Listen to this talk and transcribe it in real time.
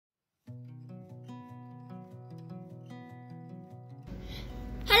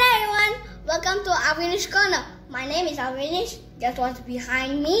Welcome to Avinesh Corner. My name is Avinesh. Guess what's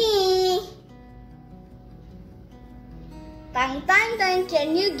behind me? Tang tang tang.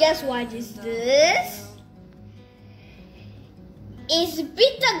 Can you guess what is this? It's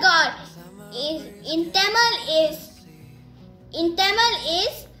Bittergourd. In Tamil is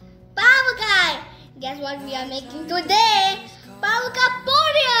Pavakai. Guess what we are making today? Pavakai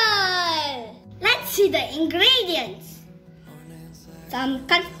Poriyal. Let's see the ingredients. Some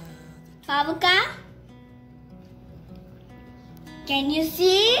cut Pavakai. Can you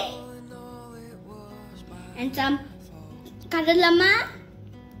see? And some kadalama.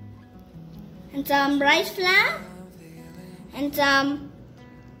 And some rice flour. And some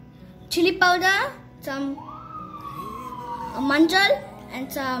chili powder. Some manjal. And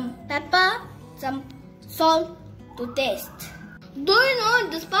some pepper. Some salt to taste. Do you know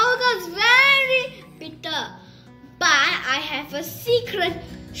this Pavakai is very bitter? But I have a secret.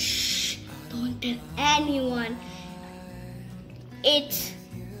 Shh, don't tell anyone. It's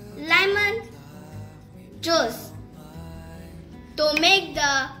lemon juice to make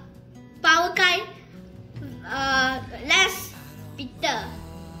the Pavakai less bitter.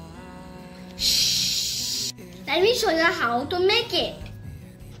 Shh. Let me show you how to make it.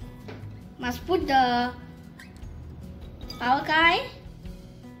 Must put the Pavakai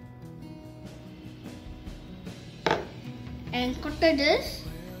and cut this.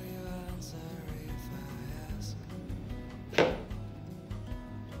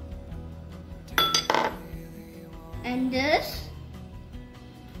 And this.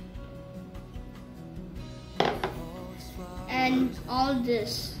 And all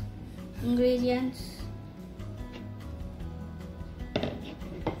this ingredients.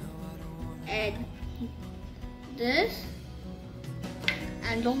 And this.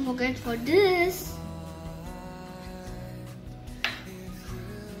 And don't forget for this.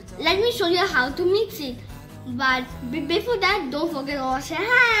 Let me show you how to mix it. But before that, don't forget to wash your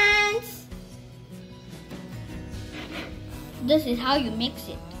hands. This is how you mix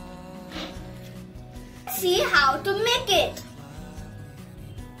it. See how to make it.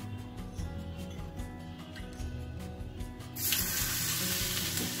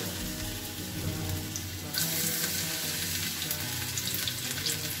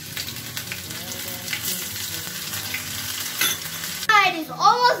 It is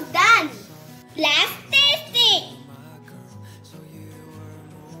almost done. Let's taste it.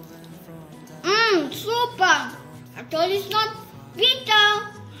 Super. I told you it's not bitter.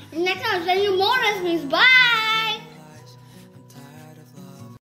 Next time I'll send you more recipes. Bye.